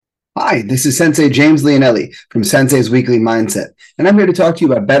Hi, this is Sensei James Leonelli from Sensei's Weekly Mindset, and I'm here to talk to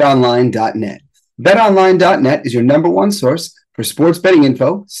you about BetOnline.net. BetOnline.net is your number one source for sports betting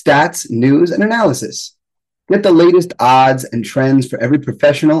info, stats, news, and analysis. Get the latest odds and trends for every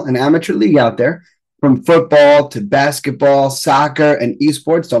professional and amateur league out there, from football to basketball, soccer, and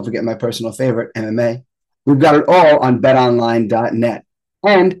esports. Don't forget my personal favorite, MMA. We've got it all on BetOnline.net.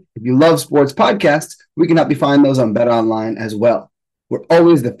 And if you love sports podcasts, we can help you find those on BetOnline as well. We're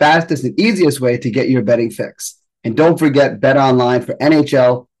always the fastest and easiest way to get your betting fix. And don't forget BetOnline for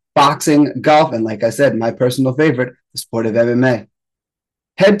NHL, boxing, golf, and like I said, my personal favorite, the sport of MMA.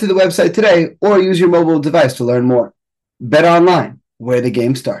 Head to the website today or use your mobile device to learn more. BetOnline, where the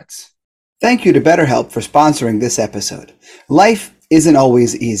game starts. Thank you to BetterHelp for sponsoring this episode. Life isn't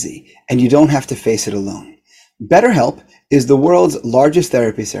always easy, and you don't have to face it alone. BetterHelp is the world's largest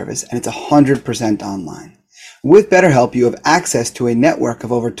therapy service, and it's 100% online. With BetterHelp, you have access to a network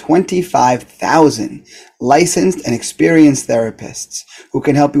of over 25,000 licensed and experienced therapists who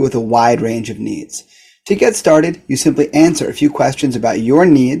can help you with a wide range of needs. To get started, you simply answer a few questions about your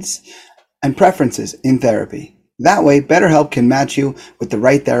needs and preferences in therapy. That way, BetterHelp can match you with the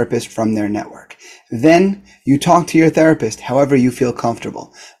right therapist from their network. Then, you talk to your therapist however you feel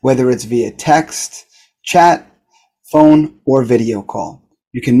comfortable, whether it's via text, chat, phone, or video call.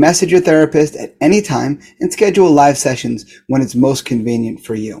 You can message your therapist at any time and schedule live sessions when it's most convenient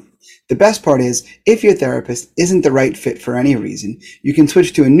for you. The best part is, if your therapist isn't the right fit for any reason, you can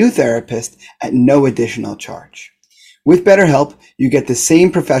switch to a new therapist at no additional charge. With BetterHelp, you get the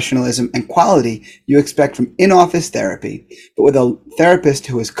same professionalism and quality you expect from in-office therapy, but with a therapist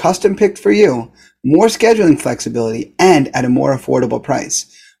who is custom-picked for you, more scheduling flexibility, and at a more affordable price,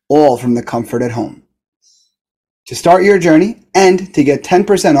 all from the comfort at home. To start your journey and to get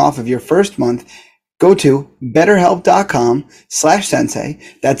 10% off of your first month, go to betterhelp.com/sensei.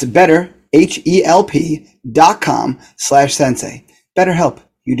 That's better, HELP.com/sensei. BetterHelp,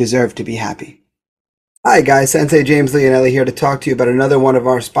 you deserve to be happy. Hi guys, Sensei James Leonelli here to talk to you about another one of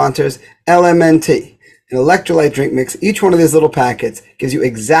our sponsors, LMNT. An electrolyte drink mix. Each one of these little packets gives you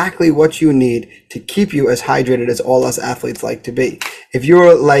exactly what you need to keep you as hydrated as all us athletes like to be. If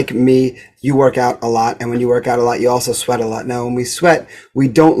you're like me, you work out a lot, and when you work out a lot, you also sweat a lot. Now, when we sweat, we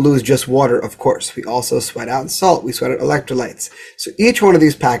don't lose just water, of course. We also sweat out salt. We sweat out electrolytes. So each one of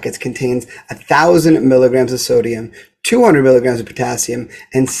these packets contains 1,000 milligrams of sodium, 200 milligrams of potassium,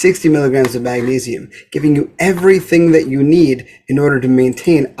 and 60 milligrams of magnesium, giving you everything that you need in order to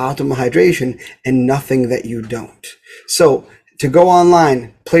maintain optimal hydration and nothing that you don't. So to go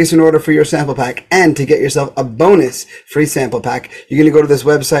online, place an order for your sample pack, and to get yourself a bonus free sample pack, you're going to go to this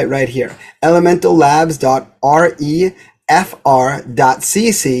website right here,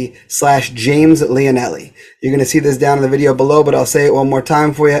 elementallabs.refr.cc/James Leonelli. You're going to see this down in the video below, but I'll say it one more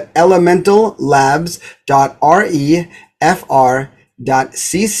time for you.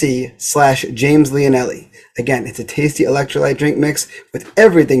 elementallabs.refr.cc/James Leonelli. Again, it's a tasty electrolyte drink mix with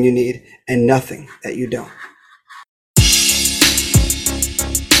everything you need and nothing that you don't.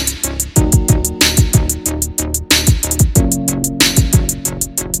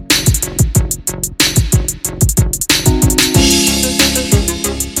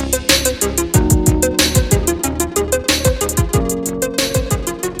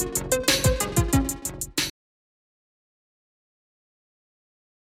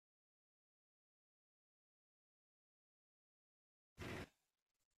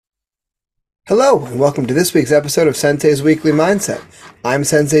 Hello, and welcome to this week's episode of Sensei's Weekly Mindset. I'm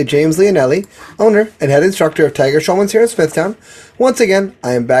Sensei James Leonelli, owner and head instructor of Tiger Schulman's here in Smithtown. Once again,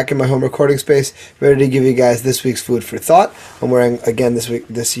 I am back in my home recording space, ready to give you guys this week's food for thought. I'm wearing, again,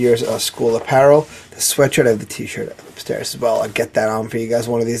 this year's school apparel, the sweatshirt. I have the t-shirt upstairs as well. I'll get that on for you guys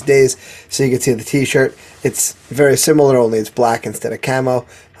one of these days so you can see the t-shirt. It's very similar, only it's black instead of camo,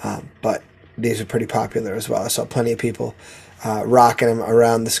 but these are pretty popular as well. I saw plenty of people rocking them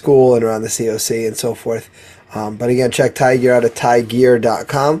around the school and around the COC and so forth. But again, check Tie Gear out at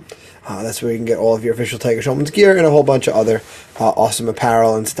tiegear.com. That's where you can get all of your official Tiger Schulman's gear and a whole bunch of other awesome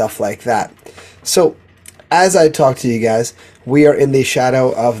apparel and stuff like that. So, as I talk to you guys, we are in the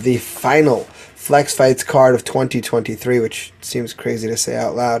shadow of the final Flex Fights card of 2023, which seems crazy to say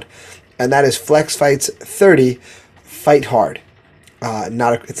out loud. And that is Flex Fights 30 Fight Hard.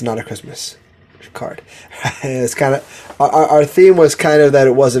 It's not a Christmas card. It's kind of our theme was kind of that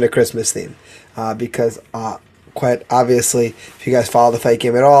it wasn't a Christmas theme, because quite obviously, if you guys follow the fight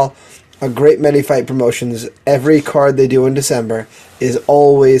game at all, a great many fight promotions, every card they do in December is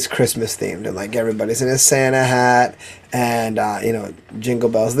always Christmas themed, and like everybody's in a Santa hat, and Jingle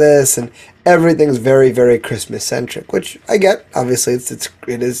Bells this, and everything's very very Christmas centric, which I get. Obviously,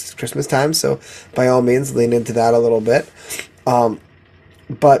 it is Christmas time, so by all means lean into that a little bit.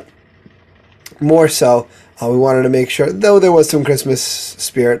 But more so, we wanted to make sure, though there was some Christmas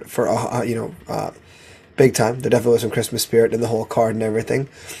spirit for big time. There definitely was some Christmas spirit in the whole card and everything.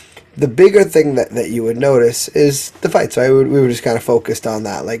 The bigger thing that you would notice is the fights. Right? We were just kind of focused on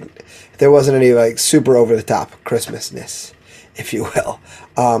that. Like, there wasn't any like super over the top Christmasness, if you will.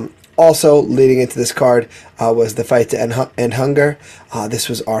 Also, leading into this card was the fight to end hunger. This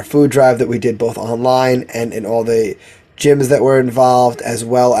was our food drive that we did both online and in all the gyms that were involved, as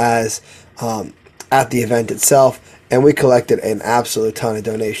well as at the event itself. And we collected an absolute ton of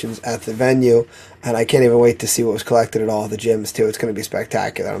donations at the venue. And I can't even wait to see what was collected at all the gyms, too. It's going to be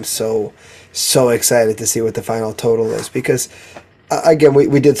spectacular. I'm so excited to see what the final total is. Because, again,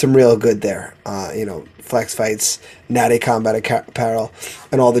 we did some real good there. Flex Fights, Natty Combat Apparel,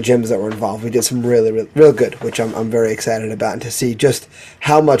 and all the gyms that were involved. We did some really, real good, which I'm very excited about. And to see just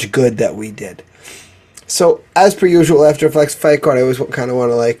how much good that we did. So, as per usual, after a Flex Fight card, I always kind of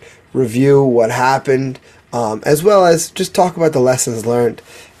want to, review what happened, as well as just talk about the lessons learned.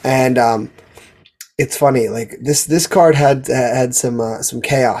 And, it's funny, this card had some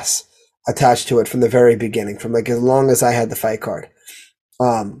chaos attached to it from the very beginning, from as long as I had the fight card.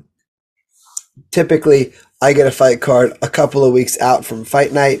 Typically, I get a fight card a couple of weeks out from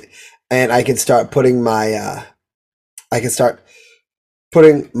fight night, and I can start putting my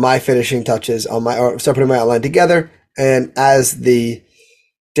finishing touches on start putting my outline together. And as the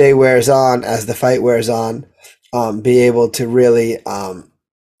day wears on, as the fight wears on, be able to really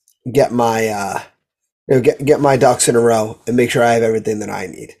get my get my ducks in a row and make sure I have everything that I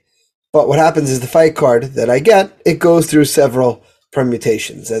need. But what happens is the fight card that I get, it goes through several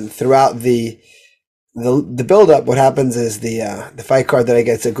permutations, and throughout the build-up, what happens is the fight card that I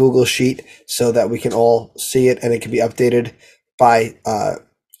get is a Google sheet so that we can all see it, and it can be updated by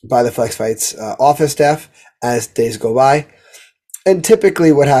the Flex Fights office staff as days go by. And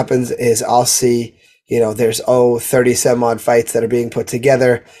typically what happens is I'll see, there's 30 some odd fights that are being put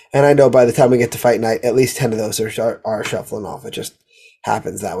together, and I know by the time we get to fight night, at least 10 of those are shuffling off. It just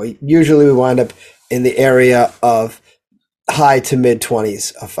happens that way. Usually we wind up in the area of high to mid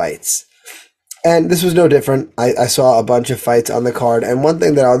 20s of fights. And this was no different. I saw a bunch of fights on the card, and one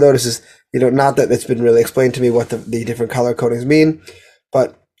thing that I'll notice is, not that it's been really explained to me what the different color codings mean,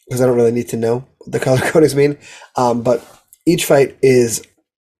 but because I don't really need to know what the color codings mean, but each fight is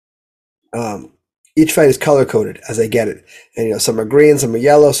color coded as I get it. And, some are green, some are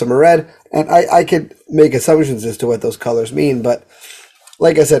yellow, some are red. And I could make assumptions as to what those colors mean. But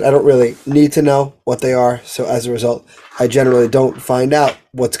like I said, I don't really need to know what they are. So as a result, I generally don't find out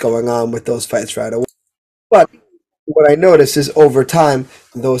what's going on with those fights right away. But what I notice is over time,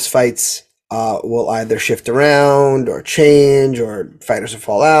 those fights will either shift around or change, or fighters will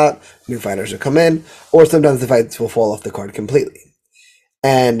fall out, new fighters will come in, or sometimes the fights will fall off the card completely.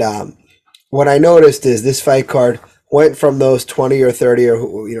 And what I noticed is this fight card went from those 20 or 30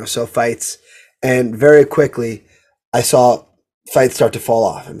 or so fights, and very quickly I saw fights start to fall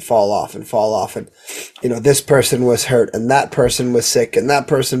off and fall off and fall off. And, this person was hurt, and that person was sick, and that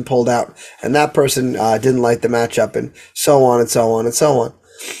person pulled out, and that person didn't like the matchup, and so on and so on and so on.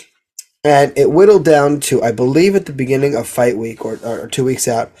 And it whittled down to, I believe at the beginning of fight week or 2 weeks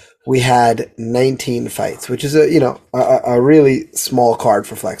out, we had 19 fights, which is a really small card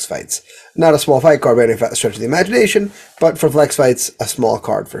for Flex Fights. Not a small fight card by any stretch of the imagination, but for Flex Fights, a small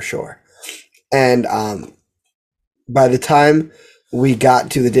card for sure. And by the time we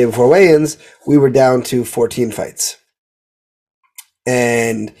got to the day before weigh-ins, we were down to 14 fights.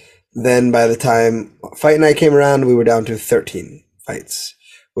 And then by the time fight night came around, we were down to 13 fights,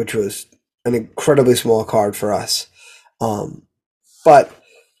 which was an incredibly small card for us. But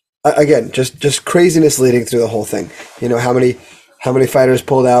again, just craziness leading through the whole thing. How many fighters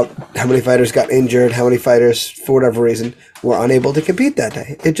pulled out, how many fighters got injured, how many fighters, for whatever reason, were unable to compete that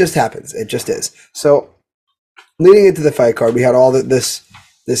day. It just happens. It just is. So leading into the fight card, we had all this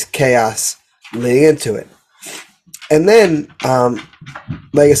chaos leading into it. And then,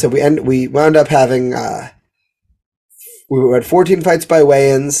 like I said, we wound up having we had 14 fights by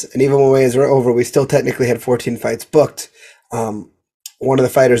weigh-ins, and even when weigh-ins were over, we still technically had 14 fights booked. One of the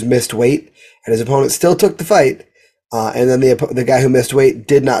fighters missed weight, and his opponent still took the fight. And then the guy who missed weight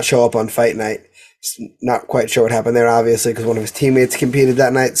did not show up on fight night. Not quite sure what happened there, obviously, because one of his teammates competed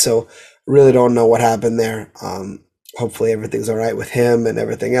that night. So really don't know what happened there. hopefully everything's all right with him and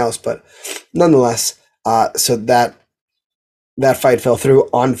everything else. But nonetheless, so that fight fell through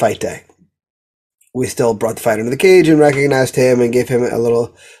on fight day. We still brought the fight into the cage and recognized him and gave him a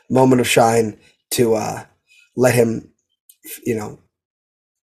little moment of shine to let him,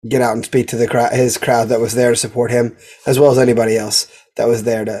 get out and speak to his crowd that was there to support him, as well as anybody else that was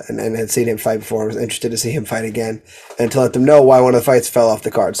there and had seen him fight before, was interested to see him fight again, and to let them know why one of the fights fell off the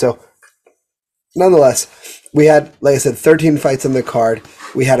card. So, nonetheless, we had, like I said, 13 fights on the card.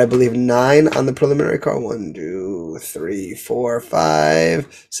 We had, I believe, 9 on the preliminary card. 1, 2, 3, 4,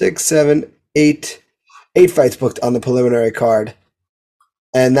 5, 6, 7, 8. 8 fights booked on the preliminary card.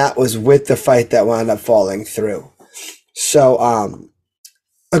 And that was with the fight that wound up falling through. So,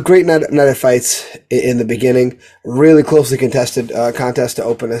 a great night of fights in the beginning. Really closely contested contest to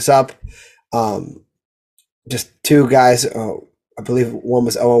open us up. Just 2 guys. I believe one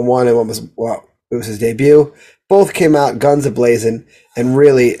was 0-1 and one was, it was his debut. Both came out guns a-blazing and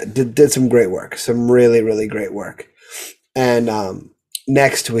really did some great work. Some really, really great work. And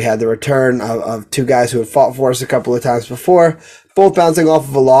next, we had the return of 2 guys who had fought for us a couple of times before, both bouncing off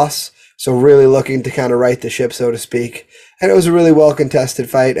of a loss. So really looking to kind of right the ship, so to speak. And it was a really well-contested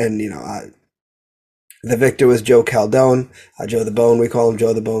fight. And, the victor was Joe Caldone. Joe the Bone, we call him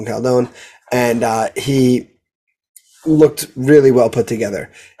Joe the Bone Caldone. And he looked really well put together.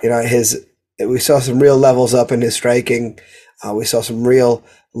 We saw some real levels up in his striking. We saw some real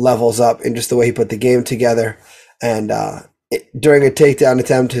levels up in just the way he put the game together. And during a takedown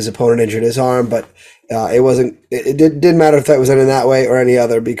attempt, his opponent injured his arm, but it didn't matter if that was in that way or any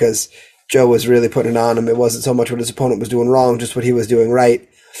other, because Joe was really putting it on him. It wasn't so much what his opponent was doing wrong, just what he was doing right.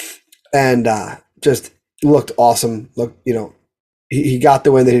 And just looked awesome. He got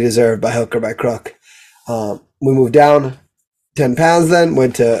the win that he deserved by hook or by crook. We moved down 10 pounds then,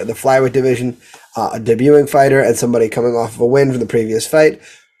 went to the flyweight division, a debuting fighter and somebody coming off of a win from the previous fight.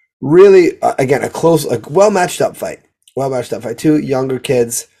 Really, again, a close, well-matched up fight. 2 younger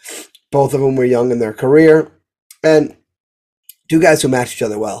kids. Both of them were young in their career. And 2 guys who matched each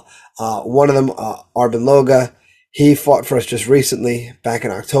other well. One of them, Arben Loga, he fought for us just recently, back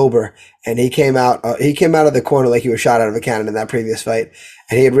in October, and he came out of the corner like he was shot out of a cannon in that previous fight,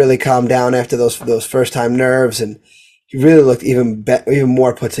 and he had really calmed down after those first time nerves, and he really looked even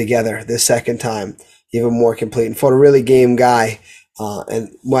more put together this second time, even more complete, and fought a really game guy,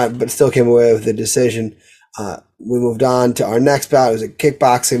 but still came away with the decision. We moved on to our next bout. It was a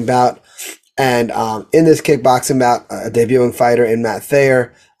kickboxing bout. And in this kickboxing bout, a debuting fighter in Matt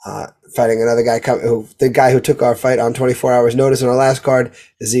Thayer, fighting another guy, the guy who took our fight on 24 hours notice on our last card,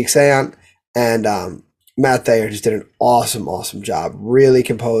 Zeke Sayant. And Matt Thayer just did an awesome, awesome job. Really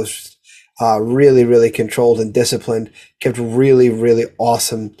composed, really, really controlled and disciplined. Kept really, really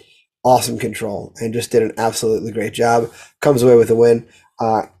awesome control, and just did an absolutely great job. Comes away with a win.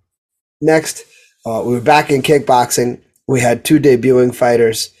 Next, we were back in kickboxing. We had 2 debuting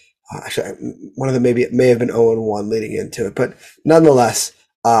fighters. Actually, one of them may have been 0-1 leading into it, but nonetheless,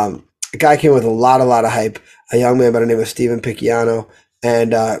 a guy came with a lot of hype. A young man by the name of Steven Picciano,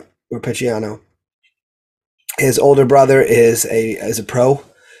 or Picciano. His older brother is a pro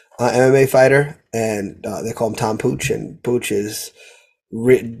MMA fighter, and they call him Tom Pooch, and Pooch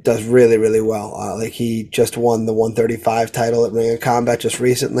does really, really well. He just won the 135 title at Ring of Combat just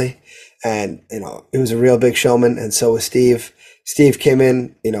recently, and he was a real big showman, and so was Steve. Steve came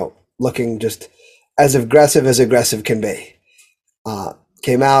in, looking just as aggressive can be.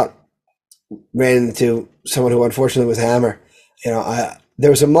 Came out, ran into someone who unfortunately was Hammer. There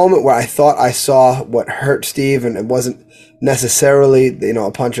was a moment where I thought I saw what hurt Steve, and it wasn't necessarily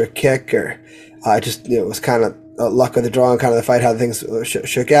a punch or kick, or it was kind of luck of the draw and kind of the fight, how things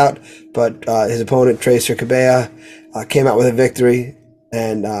shook out. But his opponent, Tracer Cabella, came out with a victory.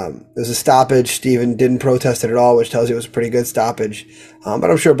 And it was a stoppage. Steven didn't protest it at all, which tells you it was a pretty good stoppage.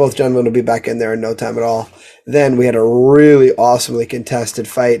 But I'm sure both gentlemen will be back in there in no time at all. Then we had a really awesomely contested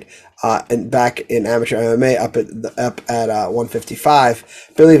fight back in amateur MMA up at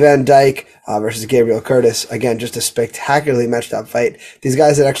 155. Billy Van Dyke versus Gabriel Curtis. Again, just a spectacularly matched up fight. These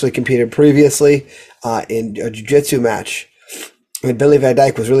guys had actually competed previously in a jiu-jitsu match. And Billy Van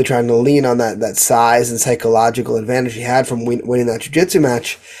Dyke was really trying to lean on that size and psychological advantage he had from winning that jiu-jitsu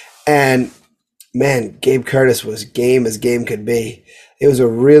match. And, man, Gabe Curtis was game as game could be. It was a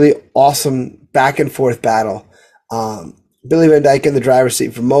really awesome back-and-forth battle. Billy Van Dyke in the driver's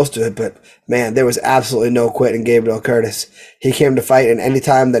seat for most of it, but man, there was absolutely no quit in Gabriel Curtis. He came to fight, and any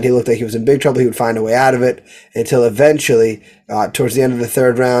time that he looked like he was in big trouble, he would find a way out of it until eventually, towards the end of the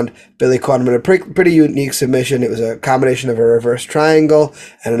third round, Billy caught him in a pretty unique submission. It was a combination of a reverse triangle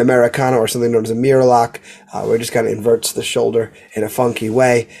and an Americana, or something known as a mirror lock, where it just kind of inverts the shoulder in a funky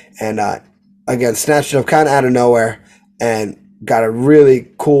way. And again, snatched it up kind of out of nowhere and got a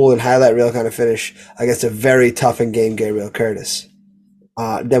really cool and highlight reel kind of finish against a very tough and game Gabriel Curtis.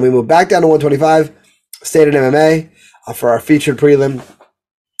 Then we moved back down to 125, stayed in MMA for our featured prelim.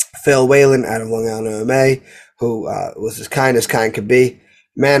 Phil Whalen out of Long Island MMA, who was as kind could be.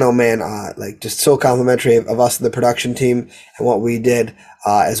 Man, oh man, just so complimentary of us and the production team and what we did,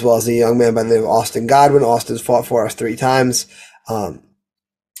 as well as a young man by the name of Austin Godwin. Austin's fought for us 3 times.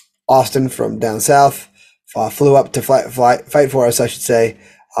 Austin from down south. Flew up to fight for us, I should say.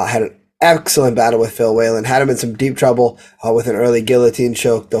 Had an excellent battle with Phil Whalen. Had him in some deep trouble with an early guillotine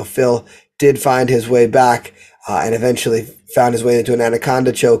choke, though Phil did find his way back and eventually found his way into an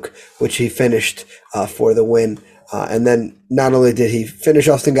anaconda choke, which he finished for the win. And then not only did he finish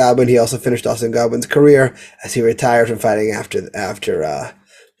Austin Godwin, he also finished Austin Godwin's career as he retired from fighting after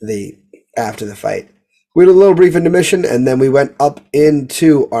the fight. We had a little brief intermission, and then we went up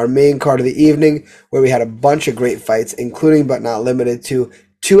into our main card of the evening, where we had a bunch of great fights, including but not limited to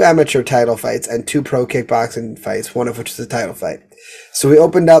 2 amateur title fights and 2 pro kickboxing fights, one of which is a title fight. So we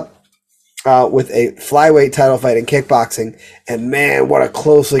opened up with a flyweight title fight in kickboxing, and man, what a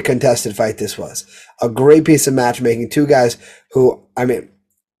closely contested fight this was. A great piece of matchmaking. 2 guys who, the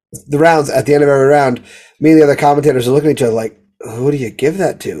rounds, at the end of every round, me and the other commentators are looking at each other like, who do you give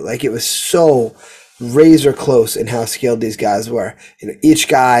that to? Like, it was so razor close in how skilled these guys were. Each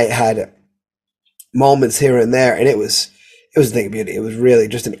guy had moments here and there, and it was a thing of beauty. It was really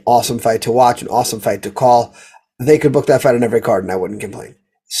just an awesome fight to watch, an awesome fight to call. They could book that fight on every card, and I wouldn't complain.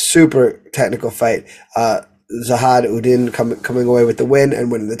 Super technical fight. Zahad Udin coming away with the win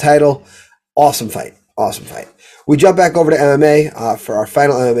and winning the title. Awesome fight. We jump back over to MMA for our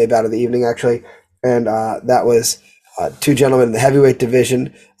final MMA bout of the evening, actually, and that was 2 gentlemen in the heavyweight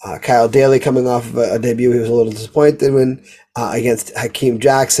division. Kyle Daly coming off of a debut he was a little disappointed in against Hakeem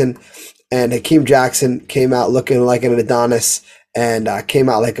Jackson. And Hakeem Jackson came out looking like an Adonis and came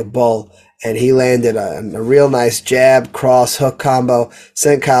out like a bull. And he landed a real nice jab, cross, hook combo,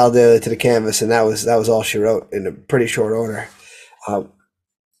 sent Kyle Daly to the canvas, and that was all she wrote in a pretty short order.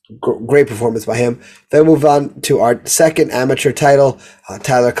 Great performance by him. Then move on to our second amateur title,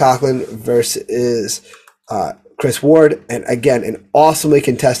 Tyler Conklin versus Chris Ward, and again, an awesomely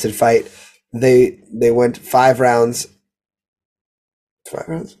contested fight. They went 5 rounds. 5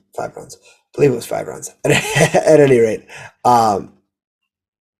 rounds? 5 rounds. I believe it was 5 rounds. At any rate.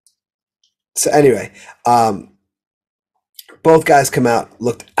 Both guys come out,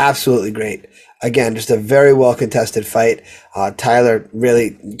 looked absolutely great. Again, just a very well contested fight. Tyler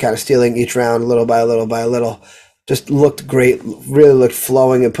really kind of stealing each round little by little. Just looked great, really looked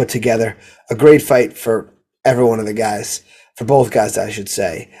flowing and put together. A great fight for every one of the guys, for both guys, I should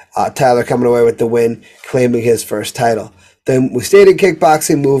say. Tyler coming away with the win, claiming his first title. Then we stayed in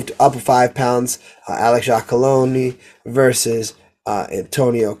kickboxing, moved up 5 pounds. Alex Giacalone versus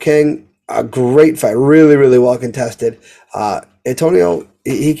Antonio King. A great fight, really, really well contested. Antonio,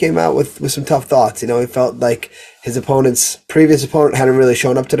 he came out with some tough thoughts. He felt like his previous opponent hadn't really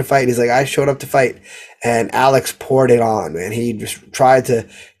shown up to the fight. He's like, I showed up to fight. And Alex poured it on, man. He just tried to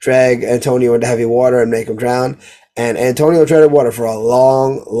drag Antonio into heavy water and make him drown. And Antonio treaded water for a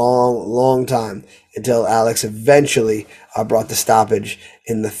long time until Alex eventually brought the stoppage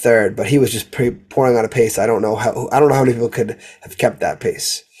in the third. But he was just pouring on a pace. I don't know how many people could have kept that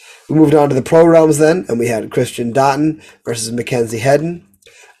pace. We moved on to the pro realms then, and we had Christian Dotton versus Mackenzie Hedden.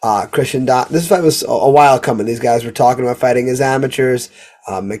 Christian Dotton, this fight was a while coming. These guys were talking about fighting as amateurs.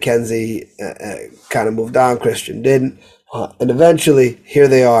 Mackenzie kind of moved on. Christian didn't. And eventually, here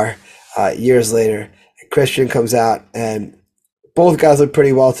they are years later. Christian comes out, and both guys look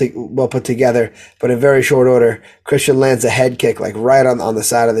pretty well put together, but in very short order, Christian lands a head kick like right on the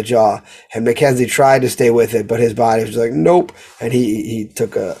side of the jaw, and Mackenzie tried to stay with it, but his body was like, nope, and he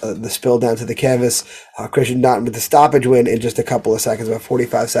took the spill down to the canvas. Christian Dotton with the stoppage win in just a couple of seconds, about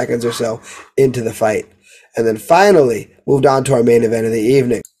 45 seconds or so into the fight. And then finally moved on to our main event of the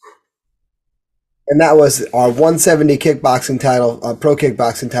evening. And that was our 170 kickboxing title, pro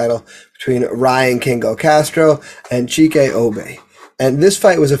kickboxing title between Ryan Kingo Castro and Chike Obe. And this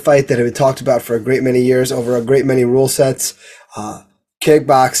fight was a fight that had been talked about for a great many years over a great many rule sets.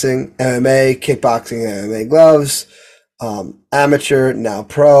 Kickboxing, MMA gloves, amateur, now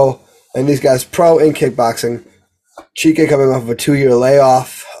pro. And these guys, pro in kickboxing, Chike coming off of a 2-year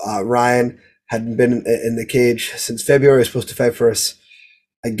layoff. Ryan hadn't been in the cage since February. He was supposed to fight for us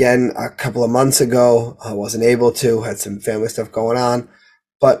again a couple of months ago. Wasn't able to. Had some family stuff going on.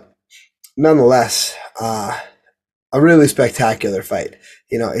 But nonetheless, a really spectacular fight.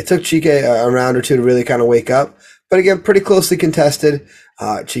 It took Chike a round or two to really kind of wake up. But again, pretty closely contested.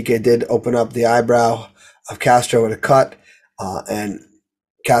 Chike did open up the eyebrow of Castro with a cut. And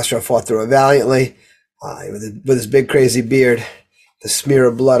Castro fought through it valiantly. With his big crazy beard, the smear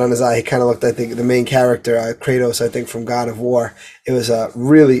of blood on his eye, he kind of looked, I think, the main character, Kratos, I think, from God of War. It was a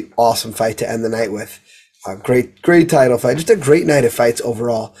really awesome fight to end the night with. Great title fight. Just a great night of fights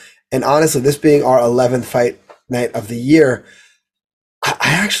overall. And honestly, this being our 11th fight night of the year, I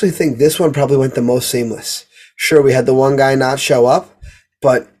actually think this one probably went the most seamless. Sure, we had the one guy not show up,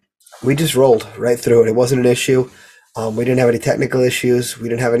 but we just rolled right through it. It wasn't an issue. We didn't have any technical issues. We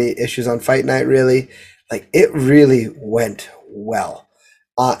didn't have any issues on fight night, really. It really went well.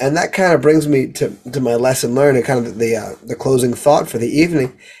 And that kind of brings me to my lesson learned and kind of the closing thought for the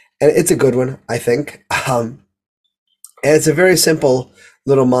evening. And it's a good one, I think. And it's a very simple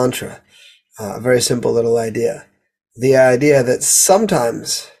little mantra, a very simple little idea. The idea that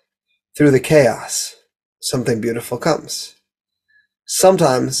sometimes through the chaos, something beautiful comes.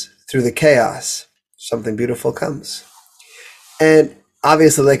 Sometimes through the chaos, something beautiful comes. And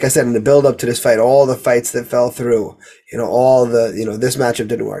obviously, like I said, in the build up to this fight, all the fights that fell through, all the, this matchup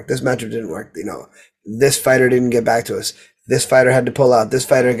didn't work. This matchup didn't work. This fighter didn't get back to us. This fighter had to pull out. This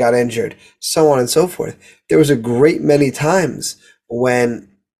fighter got injured, so on and so forth. There was a great many times when,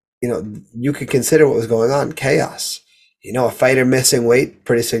 you could consider what was going on, chaos. A fighter missing weight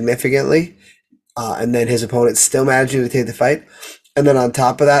pretty significantly, and then his opponent still managing to take the fight. And then on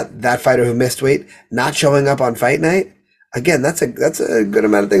top of that, that fighter who missed weight not showing up on fight night. Again, that's a good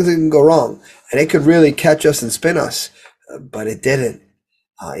amount of things that can go wrong, and it could really catch us and spin us, but it didn't.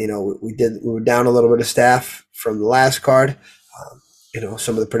 We were down a little bit of staff from the last card.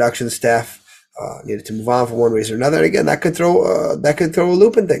 Some of the production staff needed to move on for one reason or another. And again, that could throw a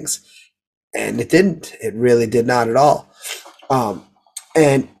loop in things, and it didn't. It really did not at all.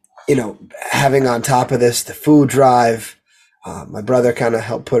 And having on top of this the food drive, my brother kind of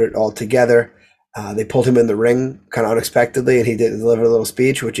helped put it all together. They pulled him in the ring kind of unexpectedly, and he did deliver a little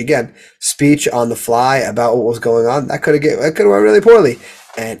speech, which again, speech on the fly about what was going on, that could have went really poorly,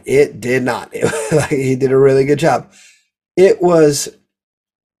 and it did not. He did a really good job. It was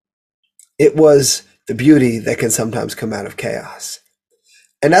the beauty that can sometimes come out of chaos.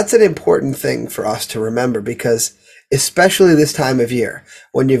 And that's an important thing for us to remember, because especially this time of year,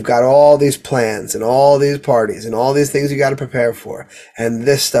 when you've got all these plans and all these parties and all these things you got to prepare for, and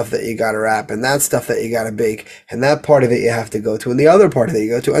this stuff that you got to wrap, and that stuff that you got to bake, and that party that you have to go to, and the other party that you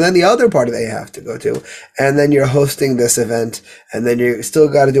go to, and then the other party that you have to go to, and then you're hosting this event, and then you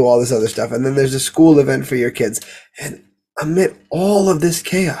still got to do all this other stuff, and then there's a school event for your kids. And amid all of this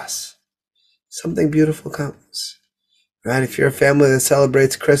chaos, something beautiful comes, right? If you're a family that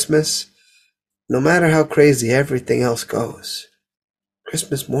celebrates Christmas, no matter how crazy everything else goes,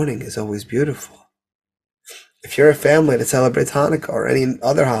 Christmas morning is always beautiful. If you're a family that celebrates Hanukkah or any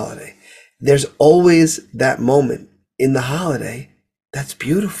other holiday, there's always that moment in the holiday that's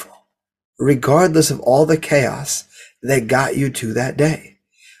beautiful, regardless of all the chaos that got you to that day,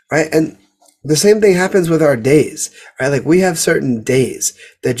 right? And the same thing happens with our days, right? We have certain days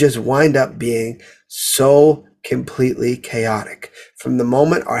that just wind up being so completely chaotic from the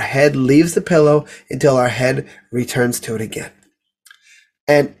moment our head leaves the pillow until our head returns to it again.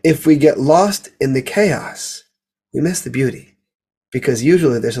 And if we get lost in the chaos, we miss the beauty, because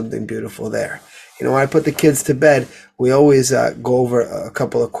usually there's something beautiful there. When I put the kids to bed, we always go over a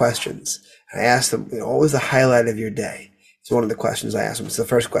couple of questions. I ask them, what was the highlight of your day? It's one of the questions I ask them. It's the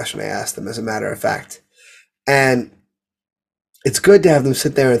first question I ask them, as a matter of fact. And it's good to have them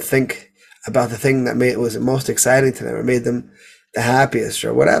sit there and think about the thing that was most exciting to them or made them the happiest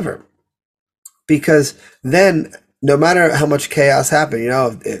or whatever. Because then, no matter how much chaos happened,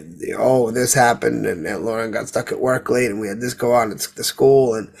 this happened and Lauren got stuck at work late and we had this go on at the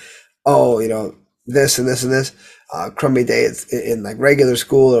school, and this and this and this, crummy day in regular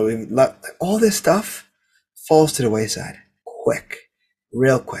school, or all this stuff falls to the wayside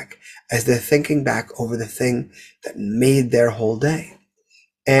real quick, as they're thinking back over the thing that made their whole day.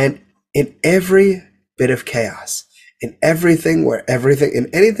 And in every bit of chaos, in anything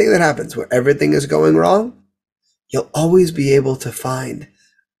that happens where everything is going wrong, you'll always be able to find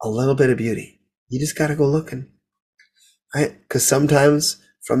a little bit of beauty. You just got to go looking, right? Because sometimes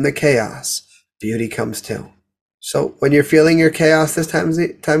from the chaos, beauty comes too. So when you're feeling your chaos this time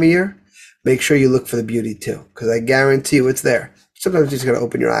of year, make sure you look for the beauty too, because I guarantee you it's there. Sometimes you just got to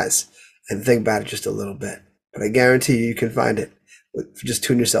open your eyes and think about it just a little bit. But I guarantee you can find it if you just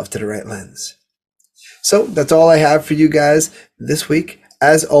tune yourself to the right lens. So that's all I have for you guys this week.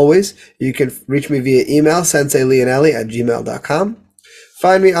 As always, you can reach me via email, senseileonelli@gmail.com.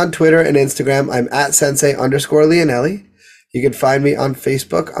 Find me on Twitter and Instagram. I'm at sensei_Leonelli. You can find me on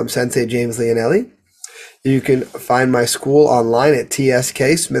Facebook. I'm Sensei James Leonelli. You can find my school online at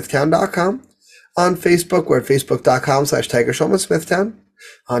tsksmithtown.com. On Facebook, we're at facebook.com/TigerSchulmanSmithtown.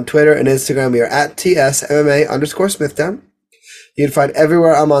 On Twitter and Instagram, we are at tsmma_Smithtown. You can find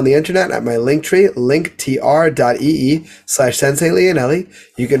everywhere I'm on the internet at my Linktree, linktr.ee/Sensei Leonelli.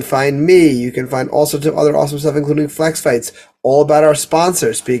 You can find me. You can find all sorts of other awesome stuff, including Flex Fights, all about our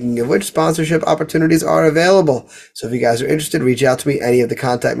sponsors. Speaking of which, sponsorship opportunities are available. So if you guys are interested, reach out to me, any of the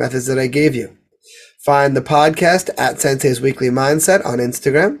contact methods that I gave you. Find the podcast at Sensei's Weekly Mindset on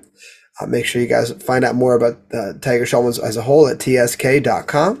Instagram. Make sure you guys find out more about Tiger Schulman as a whole at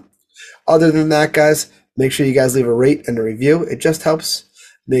tsk.com. Other than that, guys, make sure you guys leave a rate and a review. It just helps.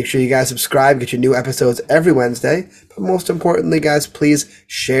 Make sure you guys subscribe, get your new episodes every Wednesday. But most importantly, guys, please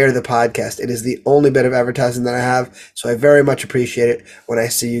share the podcast. It is the only bit of advertising that I have, so I very much appreciate it when I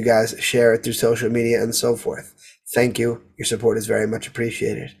see you guys share it through social media and so forth. Thank you. Your support is very much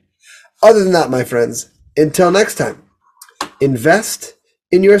appreciated. Other than that, my friends, until next time, invest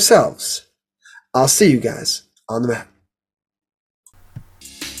in yourselves. I'll see you guys on the mat.